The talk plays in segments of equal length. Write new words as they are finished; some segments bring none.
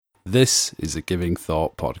This is a Giving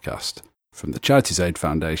Thought podcast from the Charities Aid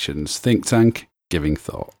Foundation's think tank, Giving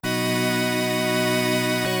Thought.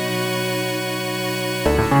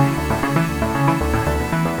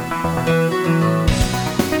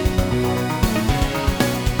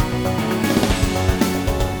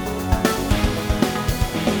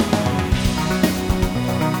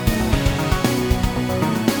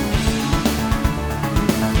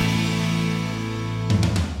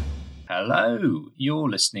 Hello, you're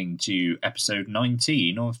listening to episode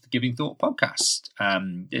 19 of the Giving Thought podcast.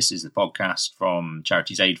 This is the podcast from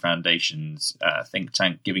Charities Aid Foundation's think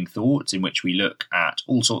tank Giving Thought, in which we look at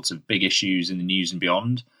all sorts of big issues in the news and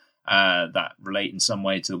beyond that relate in some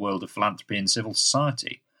way to the world of philanthropy and civil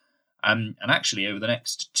society. And actually, over the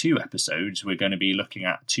next two episodes, we're going to be looking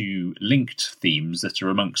at two linked themes that are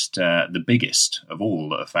amongst the biggest of all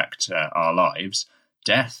that affect our lives: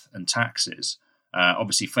 death and taxes.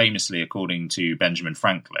 Obviously, famously, according to Benjamin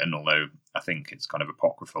Franklin, although I think it's kind of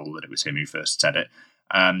apocryphal that it was him who first said it,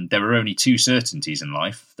 there are only two certainties in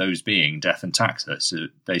life, those being death and taxes. So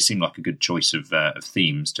they seem like a good choice of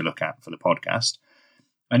themes to look at for the podcast.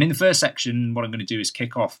 And in the first section, what I'm going to do is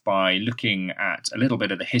kick off by looking at a little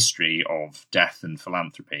bit of the history of death and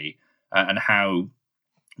philanthropy and how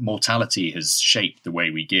mortality has shaped the way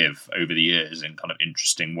we give over the years in kind of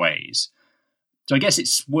interesting ways. So I guess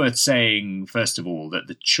it's worth saying, first of all, that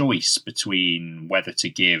the choice between whether to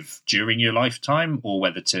give during your lifetime or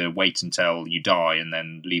whether to wait until you die and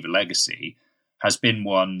then leave a legacy has been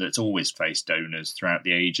one that's always faced donors throughout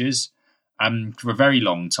the ages. For a very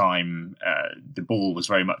long time, the ball was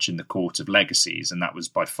very much in the court of legacies, and that was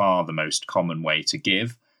by far the most common way to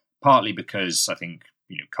give, partly because I think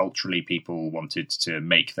culturally people wanted to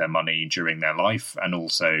make their money during their life, and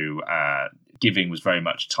also giving was very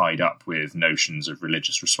much tied up with notions of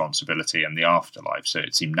religious responsibility and the afterlife, so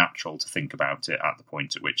it seemed natural to think about it at the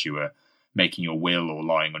point at which you were making your will or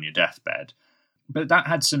lying on your deathbed. But that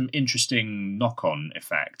had some interesting knock-on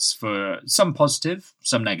effects, for some positive,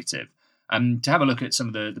 some negative. To have a look at some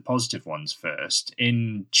of the positive ones first,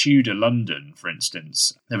 in Tudor London, for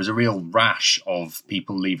instance, there was a real rash of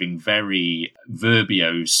people leaving very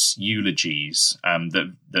verbose eulogies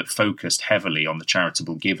that focused heavily on the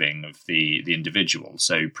charitable giving of the individual.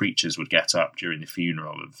 So preachers would get up during the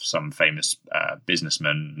funeral of some famous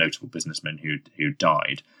notable businessman who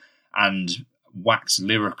died, and wax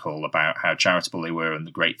lyrical about how charitable they were and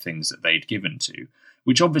the great things that they'd given to,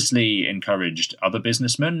 which obviously encouraged other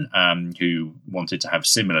businessmen who wanted to have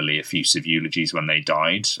similarly effusive eulogies when they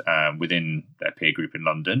died within their peer group in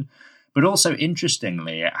London. But also,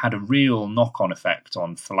 interestingly, it had a real knock-on effect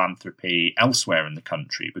on philanthropy elsewhere in the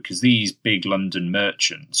country, because these big London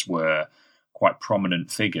merchants were quite prominent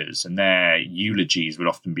figures, and their eulogies would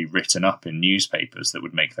often be written up in newspapers that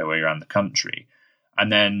would make their way around the country.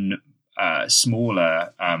 And then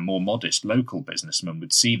smaller, more modest local businessmen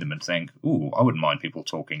would see them and think, "Ooh, I wouldn't mind people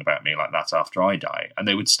talking about me like that after I die." And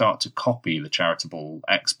they would start to copy the charitable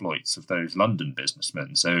exploits of those London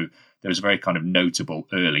businessmen. So there was a very kind of notable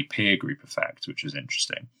early peer group effect, which was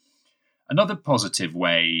interesting. Another positive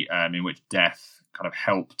way in which death kind of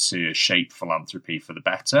helped to shape philanthropy for the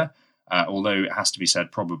better, although it has to be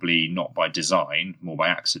said probably not by design, more by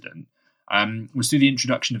accident, was through the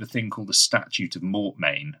introduction of a thing called the Statute of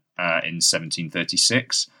Mortmain in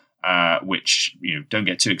 1736, which, don't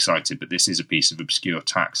get too excited, but this is a piece of obscure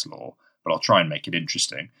tax law, but I'll try and make it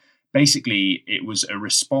interesting. Basically, it was a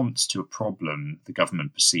response to a problem the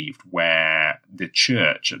government perceived, where the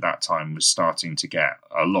church at that time was starting to get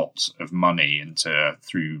a lot of money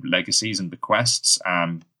through legacies and bequests,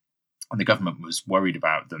 and the government was worried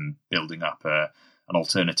about them building up an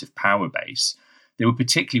alternative power base. They were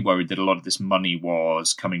particularly worried that a lot of this money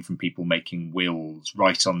was coming from people making wills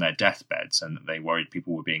right on their deathbeds, and that they worried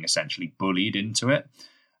people were being essentially bullied into it.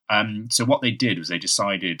 So what they did was they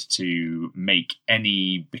decided to make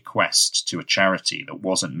any bequest to a charity that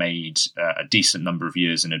wasn't made a decent number of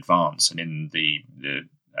years in advance and in the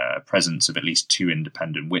presence of at least two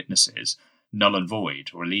independent witnesses null and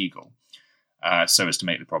void or illegal, so as to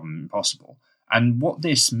make the problem impossible. And what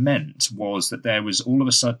this meant was that there was all of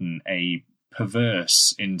a sudden a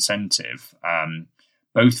perverse incentive,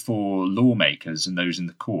 both for lawmakers and those in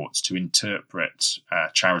the courts, to interpret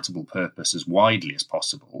charitable purpose as widely as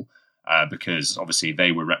possible, because obviously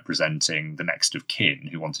they were representing the next of kin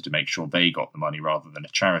who wanted to make sure they got the money rather than a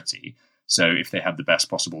charity. So if they had the best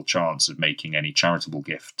possible chance of making any charitable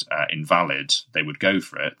gift invalid, they would go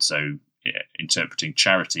for it. So interpreting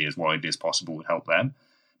charity as widely as possible would help them.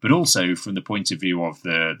 But also from the point of view of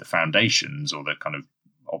the foundations or the kind of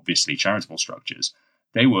obviously charitable structures,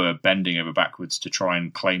 they were bending over backwards to try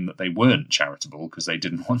and claim that they weren't charitable because they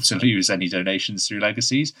didn't want to lose any donations through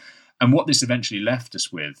legacies. And what this eventually left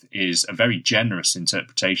us with is a very generous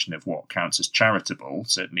interpretation of what counts as charitable,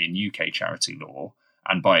 certainly in UK charity law,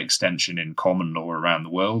 and by extension in common law around the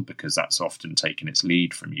world, because that's often taken its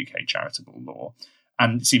lead from UK charitable law.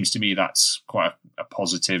 And it seems to me that's quite a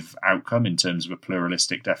positive outcome in terms of a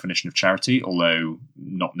pluralistic definition of charity, although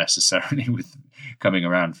not necessarily with coming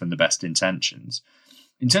around from the best intentions.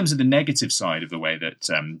 In terms of the negative side of the way that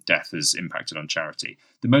death has impacted on charity,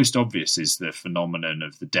 the most obvious is the phenomenon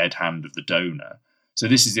of the dead hand of the donor. So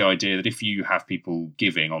this is the idea that if you have people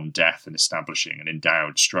giving on death and establishing an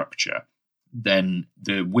endowed structure, then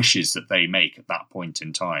the wishes that they make at that point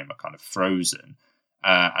in time are kind of frozen.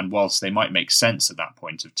 And whilst they might make sense at that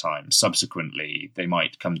point of time, subsequently they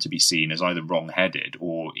might come to be seen as either wrong-headed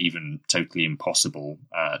or even totally impossible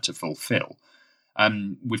to fulfill.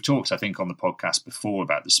 We've talked, I think, on the podcast before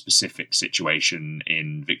about the specific situation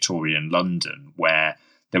in Victorian London, where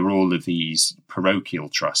there were all of these parochial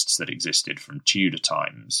trusts that existed from Tudor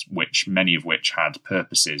times, many of which had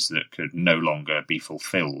purposes that could no longer be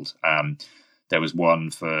fulfilled. There was one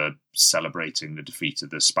for celebrating the defeat of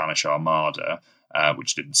the Spanish Armada,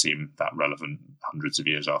 which didn't seem that relevant hundreds of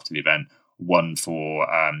years after the event. One for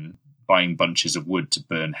buying bunches of wood to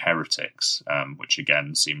burn heretics, which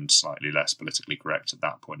again seemed slightly less politically correct at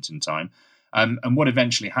that point in time. And what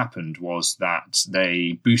eventually happened was that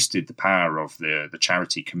they boosted the power of the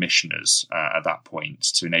charity commissioners at that point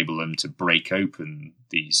to enable them to break open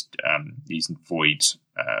these void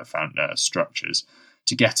structures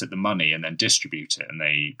to get at the money and then distribute it. And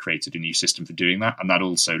they created a new system for doing that. And that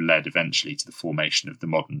also led eventually to the formation of the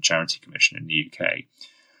modern Charity Commission in the UK.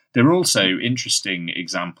 There are also interesting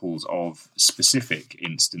examples of specific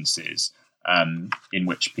instances in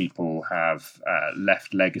which people have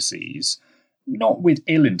left legacies, not with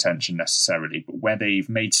ill intention necessarily, but where they've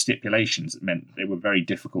made stipulations that meant they were very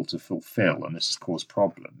difficult to fulfill, and this has caused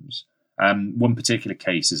problems. One particular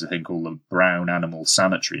case is a thing called the Brown Animal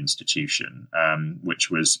Sanitary Institution,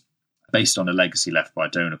 which was based on a legacy left by a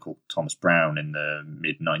donor called Thomas Brown in the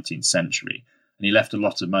mid-19th century. And he left a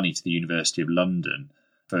lot of money to the University of London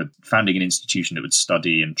for founding an institution that would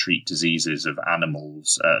study and treat diseases of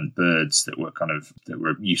animals and birds that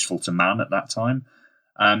were useful to man at that time.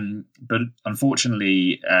 But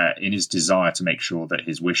unfortunately, in his desire to make sure that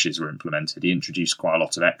his wishes were implemented, he introduced quite a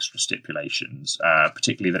lot of extra stipulations,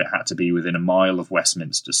 particularly that it had to be within a mile of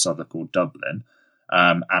Westminster, Southwark or Dublin.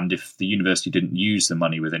 And if the university didn't use the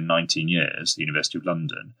money within 19 years, the University of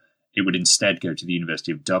London, it would instead go to the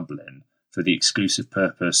University of Dublin for the exclusive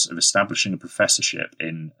purpose of establishing a professorship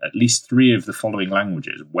in at least 3 of the following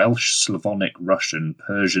languages: Welsh, Slavonic, Russian,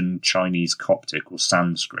 Persian, Chinese, Coptic or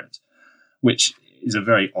Sanskrit, which is a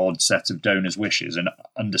very odd set of donors' wishes. And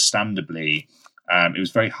understandably, it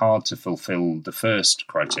was very hard to fulfill the first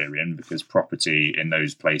criterion because property in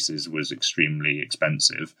those places was extremely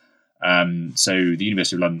expensive. So the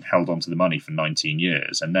University of London held on to the money for 19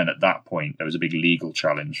 years. And then at that point, there was a big legal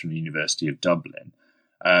challenge from the University of Dublin.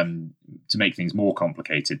 To make things more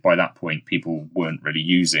complicated, by that point, people weren't really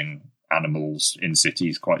using animals in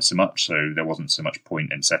cities quite so much. So there wasn't so much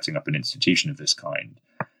point in setting up an institution of this kind.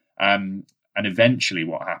 And eventually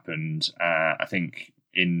what happened, I think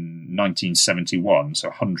in 1971, so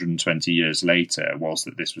 120 years later, was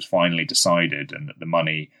that this was finally decided and that the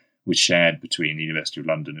money was shared between the University of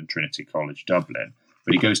London and Trinity College Dublin.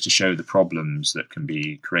 But it goes to show the problems that can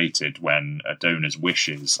be created when a donor's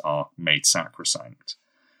wishes are made sacrosanct.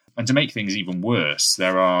 And to make things even worse,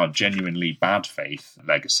 there are genuinely bad faith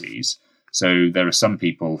legacies. So there are some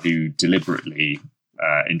people who deliberately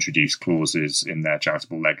introduce clauses in their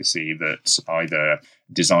charitable legacy that either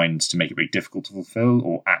designed to make it very difficult to fulfill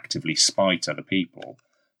or actively spite other people.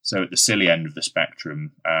 So at the silly end of the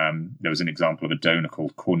spectrum, there was an example of a donor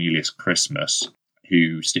called Cornelius Christmas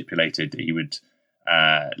who stipulated that he would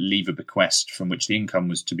leave a bequest from which the income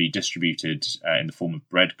was to be distributed in the form of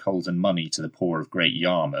bread, coals and money to the poor of Great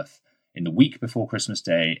Yarmouth in the week before Christmas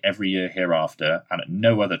Day, every year hereafter, and at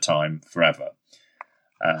no other time forever.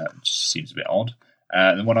 Which seems a bit odd.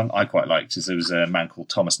 The one I quite liked is there was a man called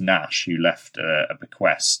Thomas Nash who left a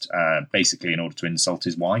bequest basically in order to insult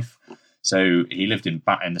his wife. So he lived in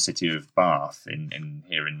the city of Bath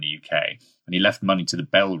here in the UK, and he left money to the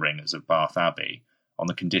bell ringers of Bath Abbey on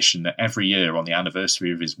the condition that every year on the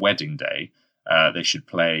anniversary of his wedding day, they should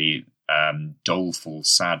play doleful,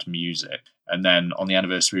 sad music. And then on the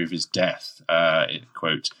anniversary of his death,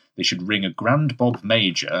 quote, they should ring a grand bob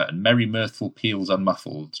major and merry mirthful peals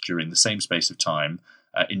unmuffled during the same space of time,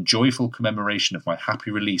 in joyful commemoration of my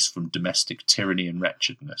happy release from domestic tyranny and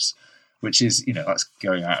wretchedness. which is, that's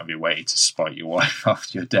going out of your way to spite your wife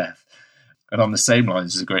after your death. And on the same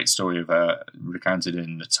lines, there's a great story recounted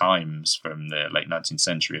in the Times from the late 19th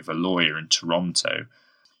century of a lawyer in Toronto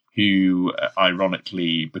who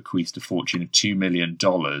ironically bequeathed a fortune of $2 million.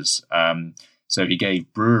 So he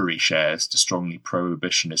gave brewery shares to strongly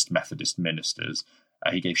prohibitionist Methodist ministers.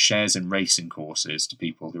 He gave shares in racing courses to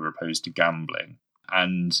people who were opposed to gambling.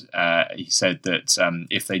 And he said that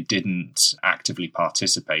if they didn't actively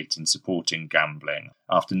participate in supporting gambling,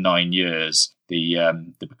 after 9 years,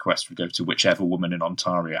 the bequest would go to whichever woman in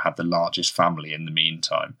Ontario had the largest family in the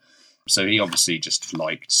meantime. So he obviously just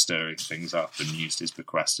liked stirring things up and used his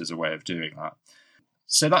bequest as a way of doing that.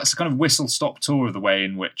 So that's a kind of whistle-stop tour of the way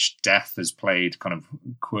in which death has played kind of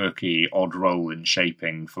quirky, odd role in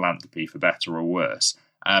shaping philanthropy for better or worse.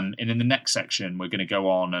 And in the next section, we're going to go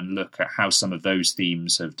on and look at how some of those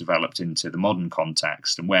themes have developed into the modern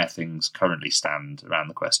context and where things currently stand around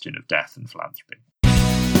the question of death and philanthropy.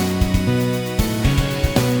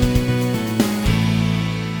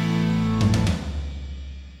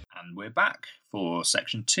 And we're back for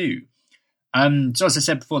section 2. So as I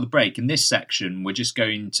said before the break, in this section, we're just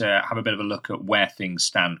going to have a bit of a look at where things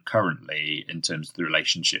stand currently in terms of the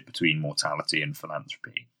relationship between mortality and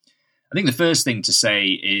philanthropy. I think the first thing to say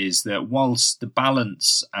is that whilst the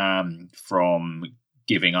balance from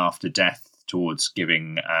giving after death towards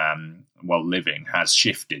giving while living has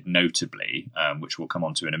shifted notably, which we'll come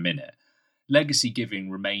on to in a minute, legacy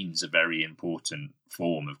giving remains a very important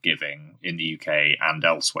form of giving in the UK and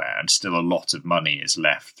elsewhere, and still a lot of money is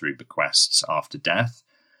left through bequests after death.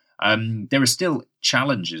 There are still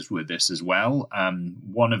challenges with this as well.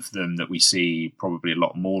 One of them that we see probably a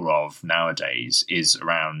lot more of nowadays is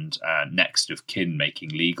around next of kin making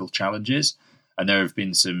legal challenges. And there have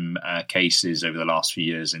been some cases over the last few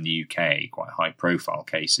years in the UK, quite high profile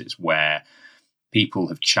cases, where people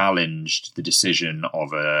have challenged the decision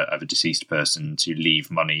of a deceased person to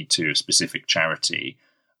leave money to a specific charity,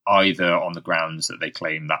 either on the grounds that they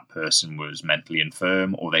claim that person was mentally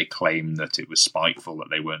infirm, or they claim that it was spiteful that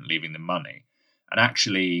they weren't leaving them money. And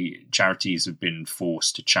actually, charities have been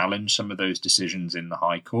forced to challenge some of those decisions in the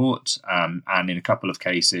High Court. And in a couple of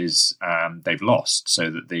cases, they've lost, so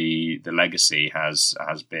that the legacy has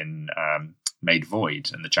been made void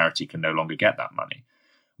and the charity can no longer get that money.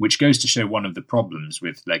 Which goes to show one of the problems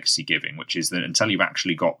with legacy giving, which is that until you've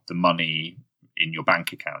actually got the money in your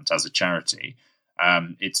bank account as a charity,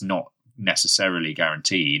 it's not necessarily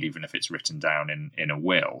guaranteed, even if it's written down in a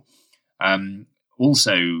will.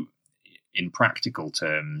 Also, in practical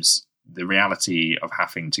terms, the reality of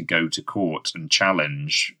having to go to court and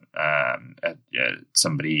challenge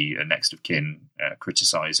somebody, a next of kin,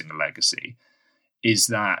 criticising a legacy, is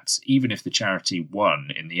that even if the charity won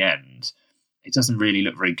in the end, it doesn't really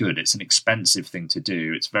look very good. It's an expensive thing to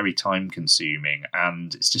do. It's very time consuming,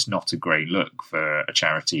 and it's just not a great look for a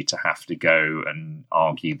charity to have to go and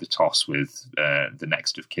argue the toss with the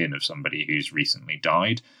next of kin of somebody who's recently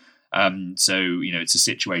died. So, it's a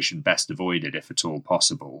situation best avoided if at all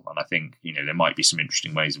possible. And I think, there might be some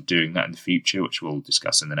interesting ways of doing that in the future, which we'll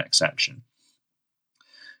discuss in the next section.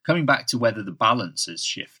 Coming back to whether the balance has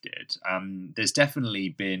shifted, there's definitely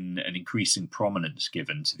been an increasing prominence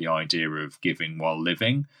given to the idea of giving while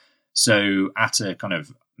living. So at a kind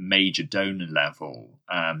of major donor level,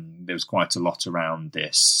 there was quite a lot around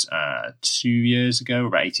this 2 years ago,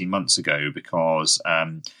 about 18 months ago, because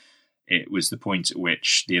it was the point at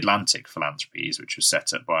which the Atlantic Philanthropies, which was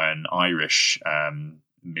set up by an Irish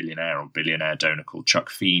millionaire or billionaire donor called Chuck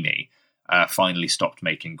Feeney, finally stopped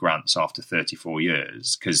making grants after 34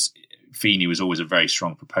 years, because Feeney was always a very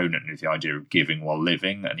strong proponent of the idea of giving while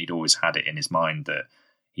living, and he'd always had it in his mind that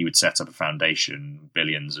he would set up a foundation,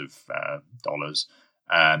 billions of dollars,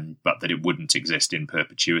 but that it wouldn't exist in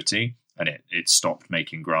perpetuity. And it stopped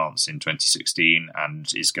making grants in 2016 and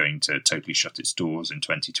is going to totally shut its doors in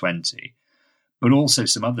 2020. But also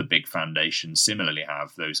some other big foundations similarly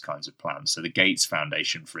have those kinds of plans. So the Gates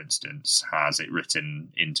Foundation, for instance, has it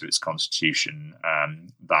written into its constitution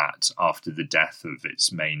that after the death of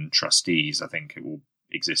its main trustees, I think it will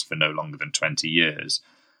exist for no longer than 20 years.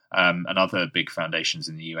 And other big foundations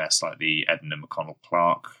in the US, like the Edna McConnell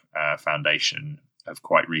Clark Foundation, have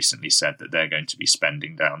quite recently said that they're going to be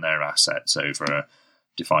spending down their assets over a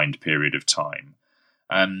defined period of time.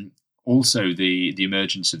 Also, the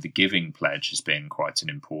emergence of the Giving Pledge has been quite an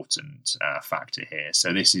important factor here.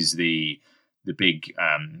 So this is the big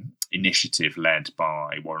initiative led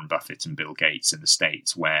by Warren Buffett and Bill Gates in the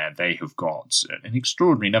States, where they have got an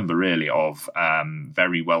extraordinary number, really, of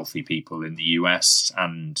very wealthy people in the US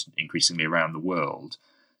and increasingly around the world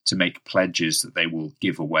to make pledges that they will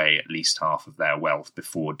give away at least half of their wealth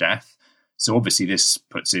before death. So obviously this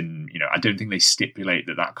puts in, I don't think they stipulate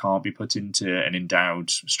that can't be put into an endowed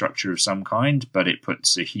structure of some kind, but it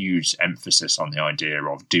puts a huge emphasis on the idea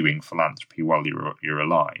of doing philanthropy while you're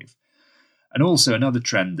alive. And also another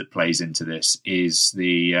trend that plays into this is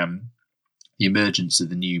the emergence of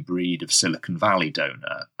the new breed of Silicon Valley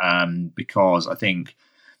donor, because I think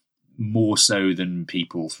more so than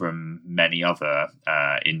people from many other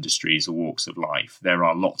industries or walks of life, there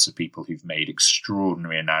are lots of people who've made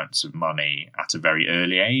extraordinary amounts of money at a very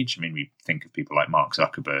early age. I mean, we think of people like Mark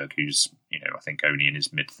Zuckerberg, who's, I think only in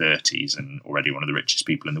his mid-30s and already one of the richest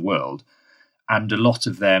people in the world. And a lot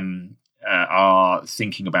of them are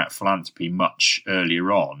thinking about philanthropy much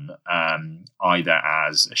earlier on, either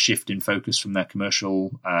as a shift in focus from their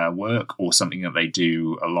commercial work or something that they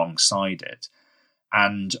do alongside it.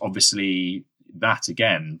 And obviously that,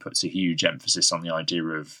 again, puts a huge emphasis on the idea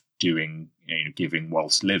of doing, giving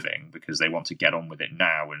whilst living, because they want to get on with it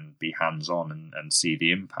now and be hands-on and see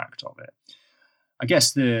the impact of it. I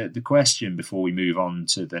guess the question before we move on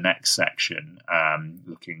to the next section,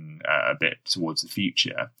 looking a bit towards the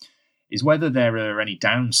future, is whether there are any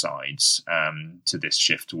downsides to this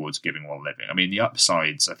shift towards giving while living. I mean, the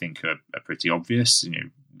upsides, I think, are pretty obvious,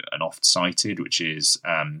 and oft cited, which is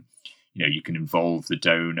you can involve the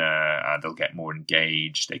donor, they'll get more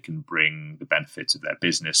engaged, they can bring the benefits of their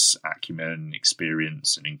business acumen,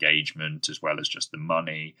 experience and engagement, as well as just the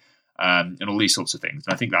money, and all these sorts of things.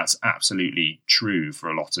 And I think that's absolutely true for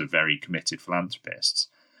a lot of very committed philanthropists.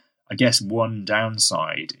 I guess one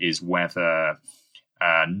downside is whether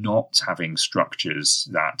not having structures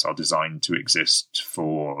that are designed to exist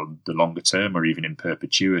for the longer term or even in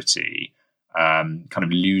perpetuity kind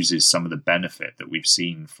of loses some of the benefit that we've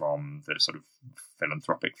seen from the sort of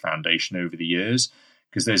philanthropic foundation over the years.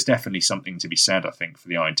 Because there's definitely something to be said, I think, for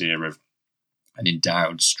the idea of an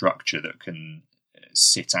endowed structure that can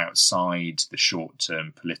sit outside the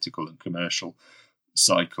short-term political and commercial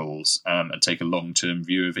cycles and take a long-term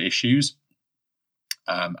view of issues,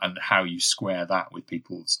 and how you square that with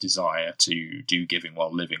people's desire to do giving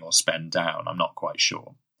while living or spend down, I'm not quite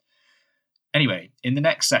sure. Anyway, in the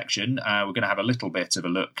next section, we're going to have a little bit of a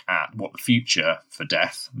look at what the future for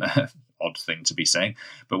death, odd thing to be saying,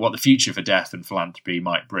 but what the future for death and philanthropy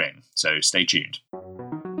might bring. So stay tuned.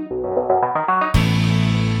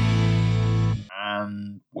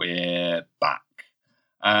 And we're back.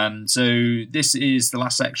 So this is the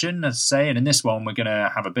last section, as I say, and in this one we're going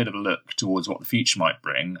to have a bit of a look towards what the future might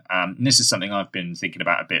bring. And this is something I've been thinking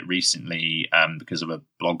about a bit recently because of a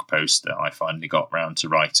blog post that I finally got round to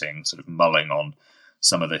writing, sort of mulling on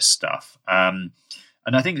some of this stuff.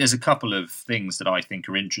 And I think there's a couple of things that I think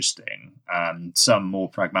are interesting, some more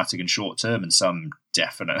pragmatic and short term, and some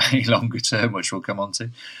definitely longer term, which we'll come on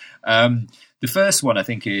to. The first one, I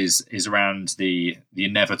think, is around the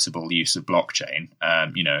inevitable use of blockchain.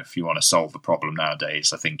 If you want to solve a problem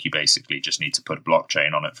nowadays, I think you basically just need to put a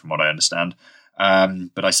blockchain on it, from what I understand.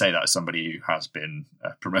 But I say that as somebody who has been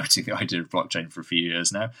promoting the idea of blockchain for a few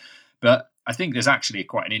years now. But I think there's actually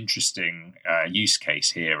quite an interesting use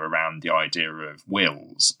case here around the idea of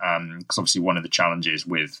wills. Because obviously one of the challenges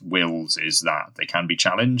with wills is that they can be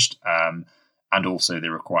challenged. And also they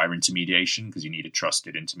require intermediation, because you need a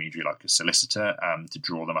trusted intermediary like a solicitor to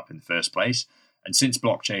draw them up in the first place. And since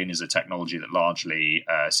blockchain is a technology that largely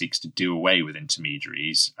seeks to do away with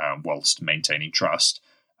intermediaries whilst maintaining trust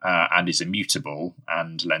and is immutable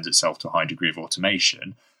and lends itself to a high degree of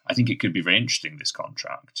automation, I think it could be very interesting, this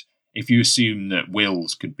contract. If you assume that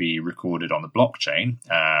wills could be recorded on the blockchain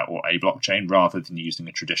or a blockchain rather than using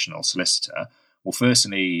a traditional solicitor, well,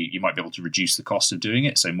 firstly, you might be able to reduce the cost of doing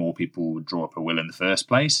it, so more people would draw up a will in the first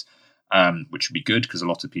place, which would be good because a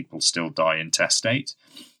lot of people still die intestate.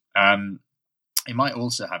 It might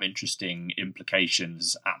also have interesting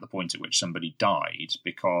implications at the point at which somebody died,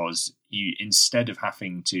 because you, instead of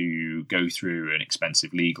having to go through an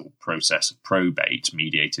expensive legal process of probate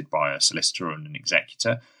mediated by a solicitor and an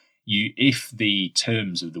executor, if the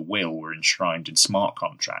terms of the will were enshrined in smart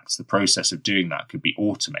contracts, the process of doing that could be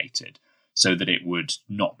automated, so that it would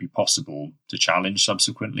not be possible to challenge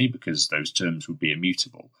subsequently because those terms would be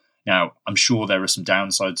immutable. Now, I'm sure there are some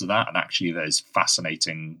downsides of that, and actually there's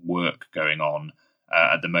fascinating work going on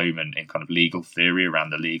at the moment in kind of legal theory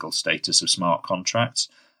around the legal status of smart contracts.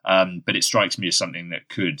 But it strikes me as something that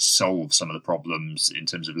could solve some of the problems in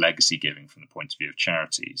terms of legacy giving from the point of view of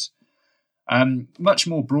charities. Much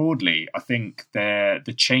more broadly, I think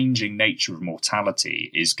the changing nature of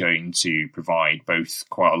mortality is going to provide both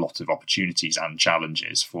quite a lot of opportunities and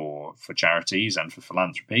challenges for charities and for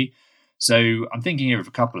philanthropy. So I'm thinking here of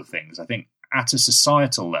a couple of things. I think at a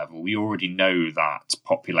societal level, we already know that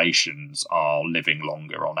populations are living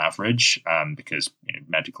longer on average because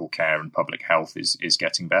medical care and public health is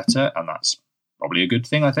getting better, and that's probably a good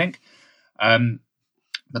thing, I think.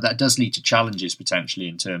 But that does lead to challenges potentially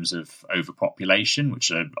in terms of overpopulation,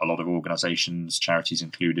 which a lot of organisations, charities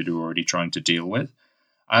included, are already trying to deal with.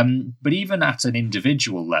 But even at an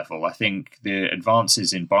individual level, I think the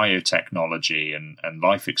advances in biotechnology and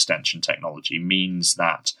life extension technology means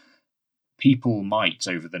that people might,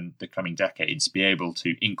 over the coming decades, be able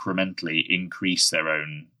to incrementally increase their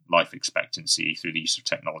own life expectancy through the use of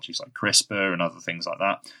technologies like CRISPR and other things like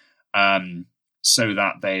that, so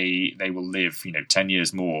that they will live 10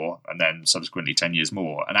 years more and then subsequently 10 years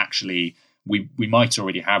more. And actually, we might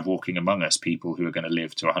already have walking among us people who are going to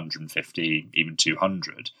live to 150, even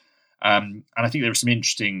 200. And I think there are some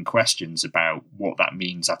interesting questions about what that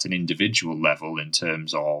means at an individual level in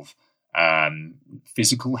terms of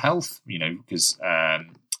physical health, because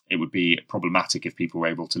it would be problematic if people were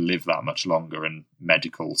able to live that much longer and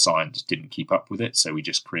medical science didn't keep up with it. So we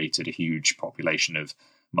just created a huge population of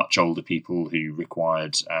much older people who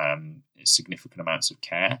required significant amounts of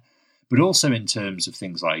care. But also in terms of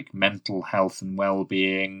things like mental health and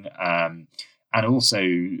well-being, and also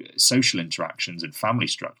social interactions and family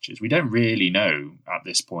structures. We don't really know at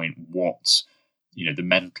this point what the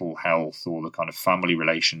mental health or the kind of family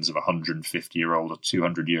relations of a 150-year-old or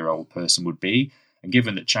 200-year-old person would be. And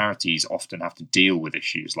given that charities often have to deal with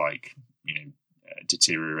issues like,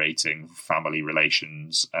 deteriorating family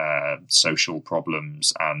relations, social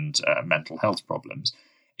problems, and mental health problems,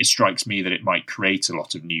 it strikes me that it might create a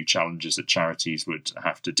lot of new challenges that charities would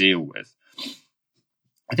have to deal with.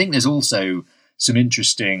 I think there's also some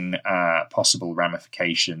interesting possible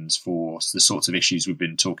ramifications for the sorts of issues we've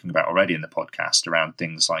been talking about already in the podcast around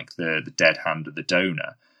things like the dead hand of the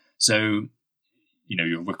donor. So,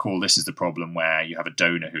 you'll recall this is the problem where you have a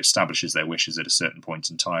donor who establishes their wishes at a certain point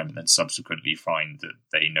in time and then subsequently find that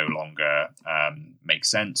they no longer make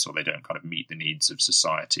sense or they don't kind of meet the needs of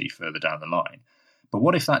society further down the line. But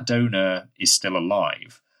what if that donor is still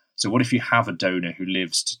alive? So what if you have a donor who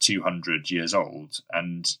lives to 200 years old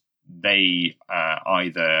and they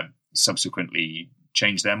either subsequently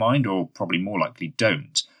change their mind or probably more likely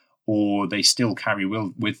don't, or they still carry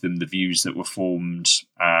with them the views that were formed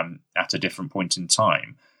at a different point in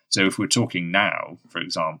time? So if we're talking now, for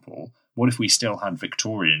example, what if we still had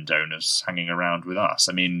Victorian donors hanging around with us?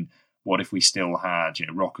 I mean, what if we still had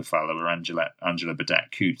Rockefeller or Angela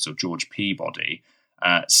Burdett Coutts or George Peabody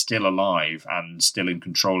still alive and still in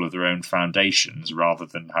control of their own foundations rather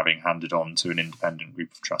than having handed on to an independent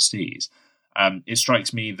group of trustees? It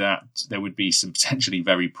strikes me that there would be some potentially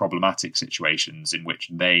very problematic situations in which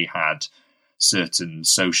they had certain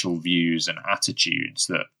social views and attitudes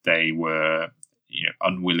that they were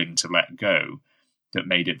unwilling to let go, that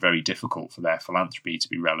made it very difficult for their philanthropy to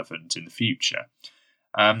be relevant in the future.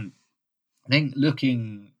 I think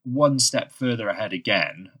looking one step further ahead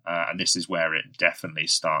again, and this is where it definitely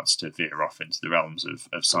starts to veer off into the realms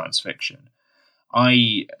of science fiction,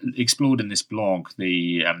 I explored in this blog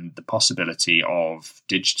the possibility of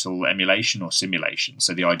digital emulation or simulation.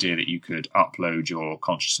 So the idea that you could upload your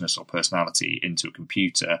consciousness or personality into a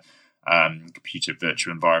computer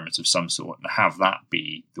virtual environment of some sort, and have that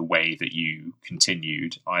be the way that you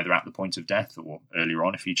continued either at the point of death or earlier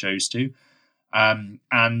on if you chose to.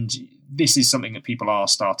 And this is something that people are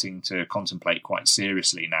starting to contemplate quite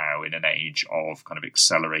seriously now in an age of kind of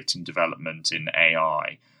accelerating development in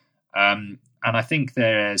AI. And I think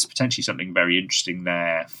there's potentially something very interesting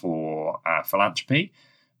there for philanthropy.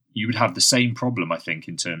 You would have the same problem, I think,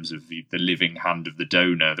 in terms of the living hand of the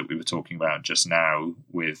donor that we were talking about just now,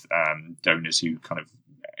 with donors who kind of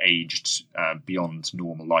aged beyond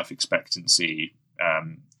normal life expectancy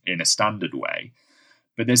in a standard way.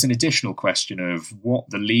 But there's an additional question of what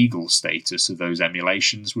the legal status of those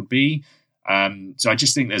emulations would be. So I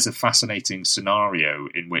just think there's a fascinating scenario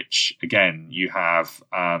in which, again, you have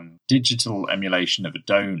digital emulation of a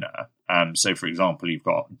donor. So, for example, you've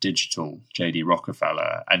got digital J.D.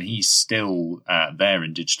 Rockefeller, and he's still there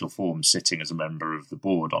in digital form, sitting as a member of the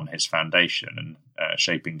board on his foundation and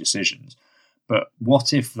shaping decisions. But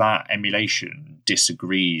what if that emulation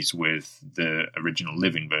disagrees with the original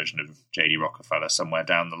living version of J.D. Rockefeller somewhere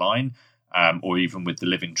down the line, or even with the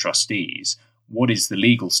living trustees? What is the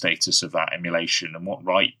legal status of that emulation, and what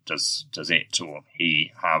right does it or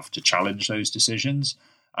he have to challenge those decisions?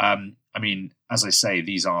 I mean, as I say,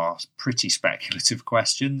 these are pretty speculative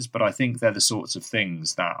questions, but I think they're the sorts of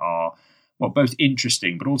things that are, well, both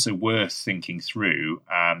interesting but also worth thinking through,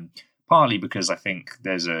 partly because I think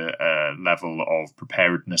there's a level of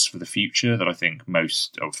preparedness for the future that I think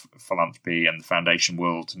most of philanthropy and the foundation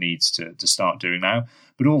world needs to start doing now,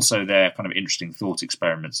 but also they're kind of interesting thought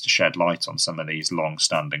experiments to shed light on some of these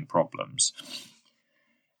long-standing problems.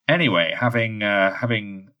 Anyway, having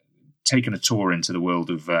taken a tour into the world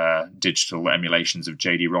of digital emulations of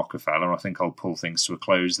J.D. Rockefeller, I think I'll pull things to a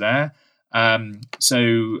close there.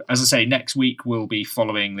 So, as I say, next week we'll be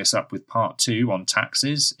following this up with part 2 on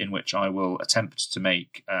taxes, in which I will attempt to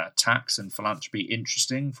make tax and philanthropy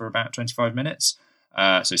interesting for about 25 minutes.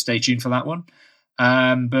 So stay tuned for that one.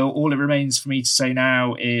 But all it remains for me to say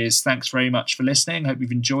now is thanks very much for listening. Hope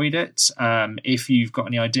you've enjoyed it. If you've got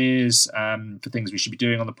any ideas for things we should be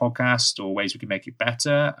doing on the podcast or ways we can make it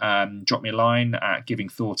better, drop me a line at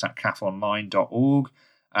givingthought@cafonline.org.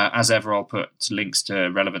 As ever, I'll put links to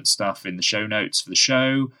relevant stuff in the show notes for the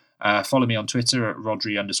show. Follow me on Twitter at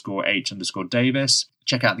Rodri_H_Davis.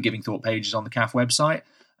 Check out the Giving Thought pages on the CAF website.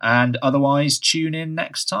 And otherwise, tune in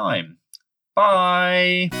next time.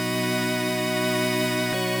 Bye!